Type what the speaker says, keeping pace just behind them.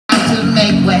to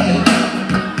make way.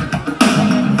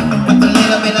 With a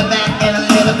little bit of that and a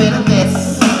little bit of this.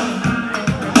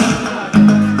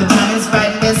 The time is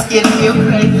right, let's get real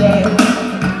crazy.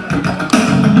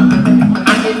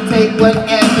 I can take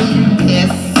whatever you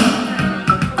kiss.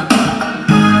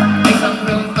 Make some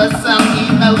room for some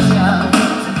emotion.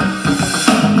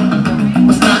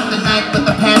 We'll start the night with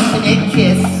a passionate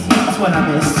kiss. That's what I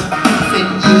miss. Said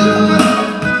you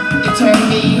turn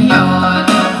me on.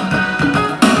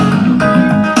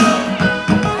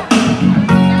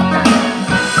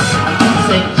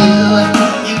 Said you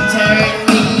turn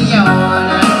me on.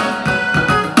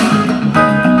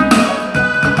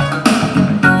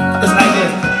 It's like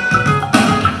this.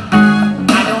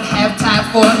 I don't have time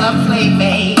for a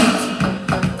playmate.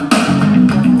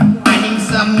 I need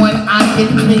someone I can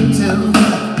cling to.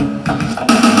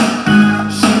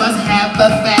 She must have a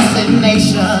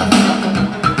fascination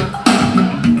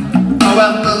or a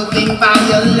moving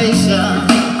violation.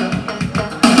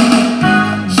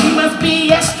 She must be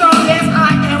as strong as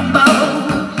I am bold.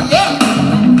 Yeah.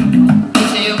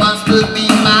 She wants to be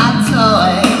my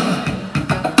toy.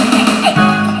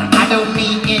 I don't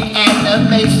mean in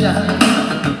animation.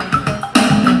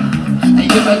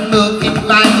 You must move in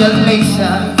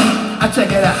violation. I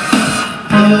check it out.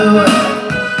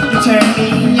 You turn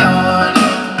me on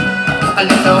a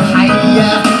little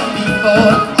higher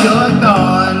before you're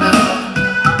gone.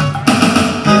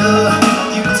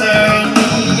 You turn me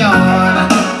on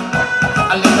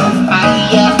a little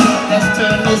fire. Let's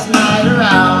turn this night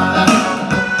around.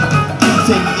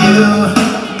 Take you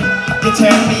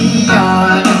turn me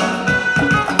on.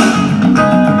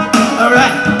 All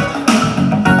right,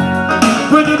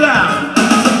 bring it down.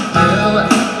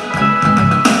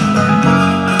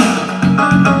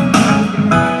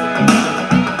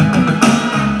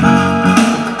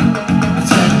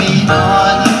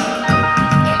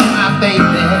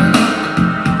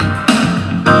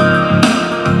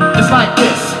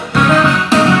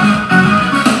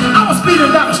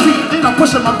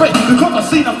 Pushing my brake because I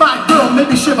seen a fine girl make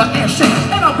me shiver and shake.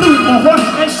 And I blew my horn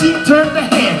and she turned her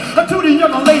head. To the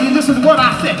young lady, this is what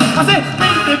I said. I said,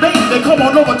 baby, baby, come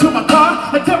on over